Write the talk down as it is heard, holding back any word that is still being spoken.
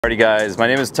Alrighty guys, my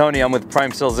name is Tony, I'm with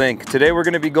Prime Sales Inc. Today we're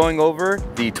going to be going over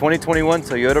the 2021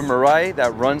 Toyota Mirai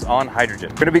that runs on hydrogen.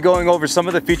 We're going to be going over some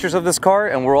of the features of this car,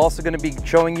 and we're also going to be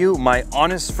showing you my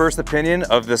honest first opinion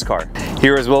of this car.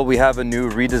 Here as well we have a new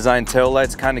redesigned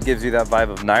taillights, kind of gives you that vibe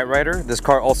of Knight Rider. This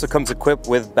car also comes equipped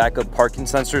with backup parking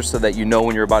sensors so that you know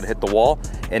when you're about to hit the wall.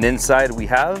 And inside we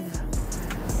have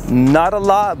not a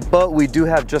lot, but we do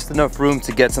have just enough room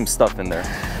to get some stuff in there.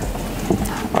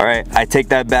 All right, I take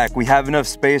that back. We have enough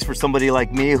space for somebody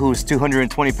like me who's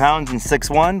 220 pounds and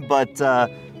 6'1", but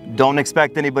don't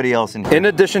expect anybody else in here. In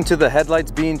addition to the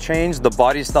headlights being changed, the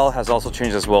body style has also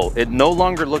changed as well. It no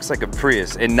longer looks like a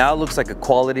Prius. It now looks like a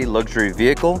quality luxury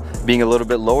vehicle, being a little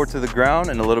bit lower to the ground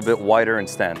and a little bit wider in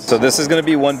stance. So this is gonna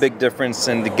be one big difference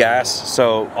in the gas.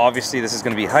 So obviously this is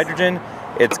gonna be hydrogen.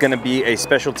 It's gonna be a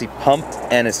specialty pump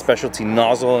and a specialty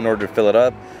nozzle in order to fill it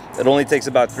up. It only takes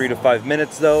about 3 to 5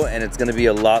 minutes though, and it's gonna be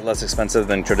a lot less expensive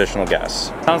than traditional gas.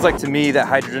 Sounds like to me that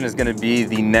hydrogen is gonna be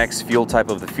the next fuel type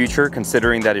of the future,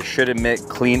 considering that it should emit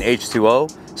clean H2O,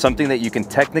 something that you can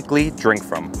technically drink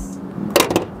from.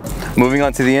 Moving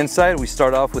on to the inside, we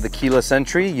start off with a keyless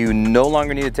entry. You no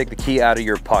longer need to take the key out of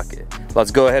your pocket.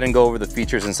 Let's go ahead and go over the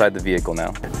features inside the vehicle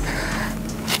now.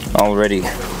 Alrighty,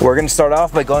 we're gonna start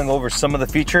off by going over some of the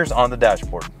features on the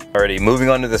dashboard. Alrighty, moving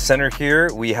on to the center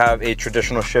here, we have a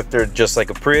traditional shifter just like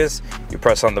a Prius. You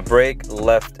press on the brake,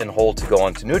 left and hold to go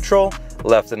onto neutral,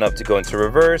 left and up to go into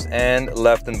reverse, and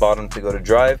left and bottom to go to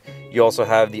drive. You also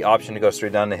have the option to go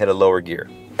straight down and hit a lower gear.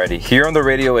 Alrighty, here on the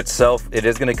radio itself, it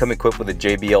is gonna come equipped with a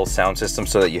JBL sound system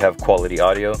so that you have quality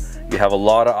audio. You have a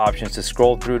lot of options to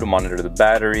scroll through to monitor the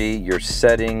battery, your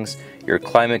settings, your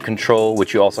climate control,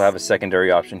 which you also have a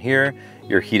secondary option here,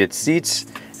 your heated seats,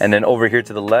 and then over here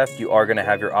to the left, you are gonna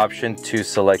have your option to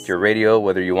select your radio,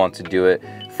 whether you want to do it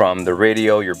from the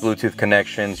radio, your Bluetooth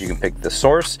connections, you can pick the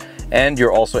source, and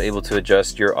you're also able to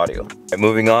adjust your audio. And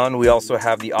moving on, we also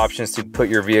have the options to put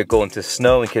your vehicle into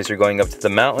snow in case you're going up to the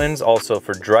mountains, also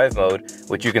for drive mode,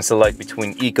 which you can select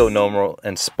between Eco, Normal,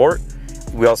 and Sport.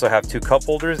 We also have 2 cup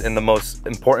holders, and the most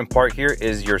important part here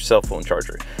is your cell phone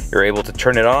charger. You're able to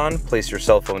turn it on, place your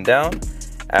cell phone down,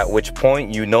 at which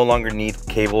point you no longer need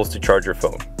cables to charge your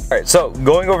phone. All right, so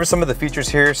going over some of the features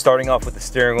here, starting off with the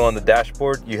steering wheel and the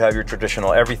dashboard, you have your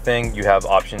traditional everything. You have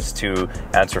options to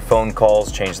answer phone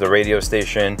calls, change the radio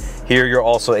station. Here you're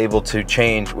also able to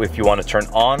change if you want to turn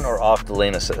on or off the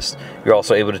lane assist. You're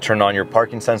also able to turn on your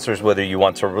parking sensors, whether you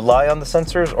want to rely on the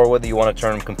sensors or whether you want to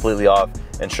turn them completely off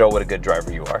and show what a good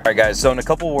driver you are. All right guys, so in a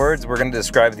couple words, we're going to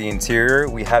describe the interior.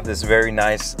 We have this very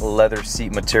nice leather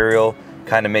seat material.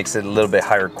 Kind of makes it a little bit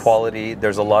higher quality.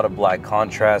 There's a lot of black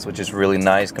contrast, which is really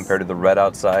nice compared to the red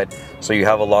outside. So you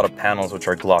have a lot of panels which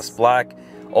are gloss black.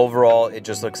 Overall, it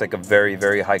just looks like a very,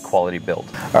 very high quality build.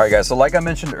 All right guys, so like I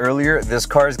mentioned earlier, this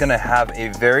car is gonna have a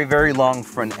very, very long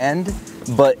front end,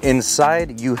 but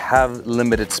inside you have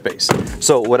limited space.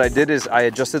 So what I did is I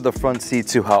adjusted the front seat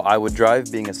to how I would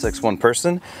drive, being a 6'1"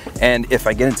 person. And if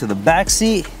I get into the back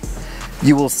seat,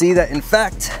 you will see that in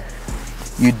fact,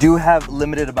 you do have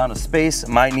limited amount of space.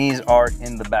 My knees are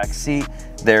in the back seat.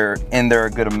 They're in there a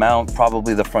good amount.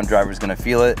 Probably the front driver is gonna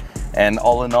feel it. And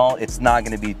all in all, it's not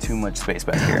gonna be too much space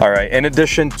back here. All right, in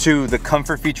addition to the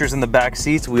comfort features in the back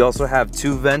seats, we also have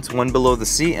 2 vents, one below the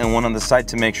seat and one on the side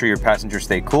to make sure your passengers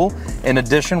stay cool. In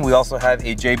addition, we also have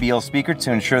a JBL speaker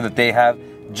to ensure that they have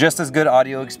just as good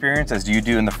audio experience as you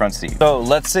do in the front seat. So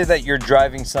let's say that you're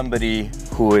driving somebody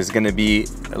who is gonna be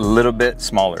a little bit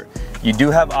smaller. You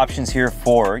do have options here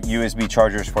for USB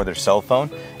chargers for their cell phone.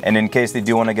 And in case they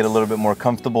do wanna get a little bit more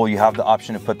comfortable, you have the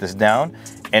option to put this down.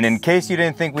 And in case you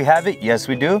didn't think we have it, yes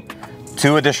we do,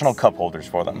 2 additional cup holders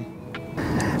for them.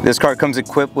 This car comes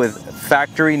equipped with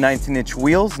factory 19-inch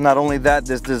wheels. Not only that,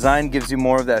 this design gives you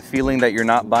more of that feeling that you're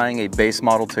not buying a base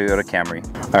model Toyota Camry.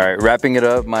 All right, wrapping it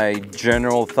up, my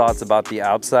general thoughts about the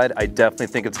outside, I definitely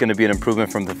think it's gonna be an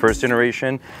improvement from the first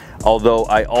generation, although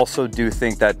I also do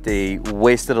think that they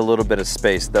wasted a little bit of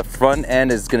space. The front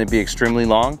end is gonna be extremely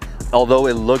long. Although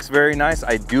it looks very nice,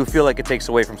 I do feel like it takes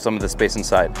away from some of the space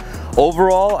inside.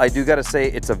 Overall, I do gotta say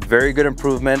it's a very good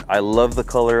improvement. I love the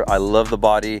color, I love the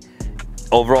body.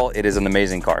 Overall, it is an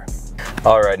amazing car.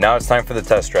 All right, now it's time for the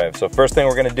test drive. So first thing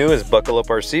we're gonna do is buckle up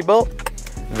our seatbelt.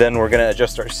 Then we're gonna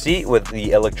adjust our seat with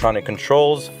the electronic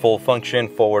controls, full function,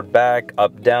 forward, back,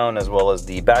 up, down, as well as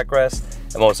the backrest.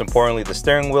 And most importantly, the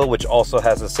steering wheel, which also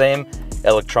has the same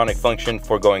electronic function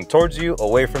for going towards you,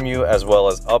 away from you, as well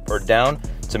as up or down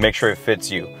to make sure it fits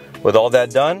you. With all that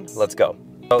done, let's go.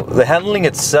 So the handling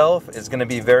itself is going to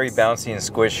be very bouncy and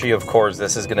squishy. Of course,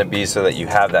 this is going to be so that you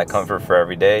have that comfort for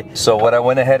every day. So what I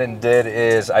went ahead and did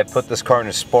is I put this car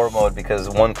in sport mode because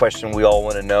one question we all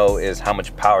want to know is how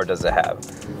much power does it have?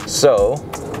 So,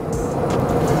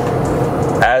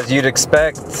 as you'd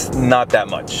expect, not that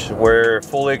much. We're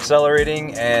fully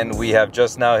accelerating and we have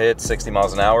just now hit 60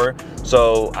 miles an hour.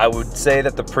 So I would say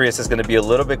that the Prius is going to be a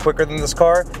little bit quicker than this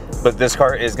car, but this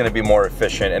car is going to be more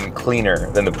efficient and cleaner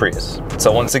than the Prius.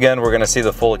 So once again, we're going to see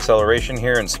the full acceleration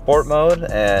here in sport mode,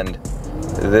 and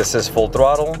this is full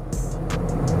throttle.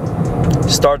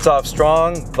 Starts off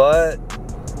strong, but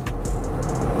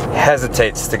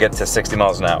hesitates to get to 60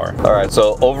 miles an hour. All right,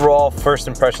 so overall first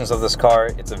impressions of this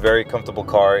car, it's a very comfortable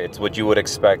car. It's what you would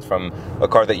expect from a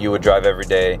car that you would drive every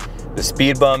day. The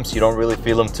speed bumps, you don't really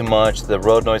feel them too much. The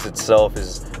road noise itself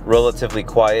is relatively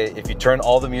quiet. If you turn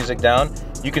all the music down,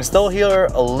 you can still hear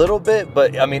a little bit,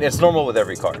 but I mean, it's normal with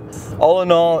every car. All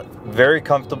in all, very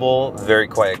comfortable, very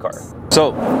quiet car.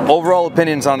 So overall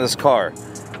opinions on this car.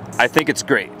 I think it's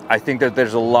great. I think that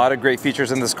there's a lot of great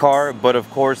features in this car, but of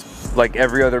course, like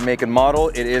every other make and model,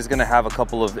 it is gonna have a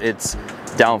couple of its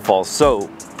downfalls. So,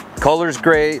 color's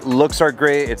great, looks are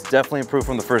great, it's definitely improved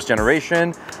from the first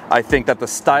generation. I think that the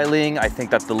styling, I think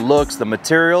that the looks, the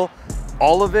material,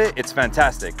 all of it, it's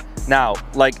fantastic. Now,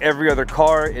 like every other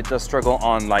car, it does struggle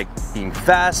on like being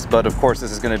fast, but of course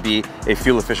this is gonna be a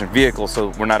fuel efficient vehicle, so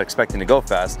we're not expecting to go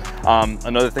fast.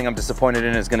 Another thing I'm disappointed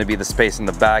in is gonna be the space in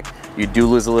the back. You do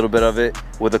lose a little bit of it.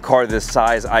 With a car this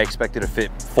size, I expect it to fit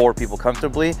 4 people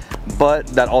comfortably, but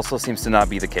that also seems to not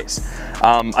be the case.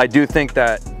 I do think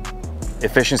that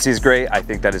efficiency is great. I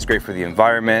think that is great for the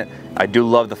environment. I do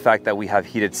love the fact that we have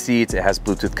heated seats. It has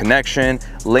Bluetooth connection,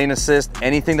 lane assist,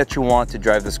 anything that you want to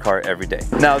drive this car every day.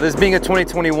 Now, this being a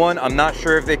 2021, I'm not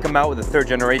sure if they come out with a 3rd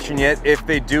generation yet. If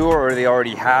they do, or they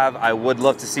already have, I would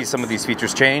love to see some of these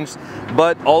features changed.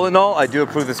 But all in all, I do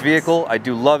approve this vehicle. I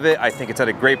do love it. I think it's at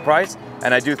a great price,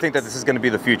 and I do think that this is going to be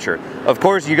the future. Of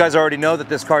course, you guys already know that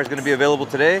this car is going to be available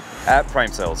today at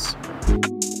Prime Sales.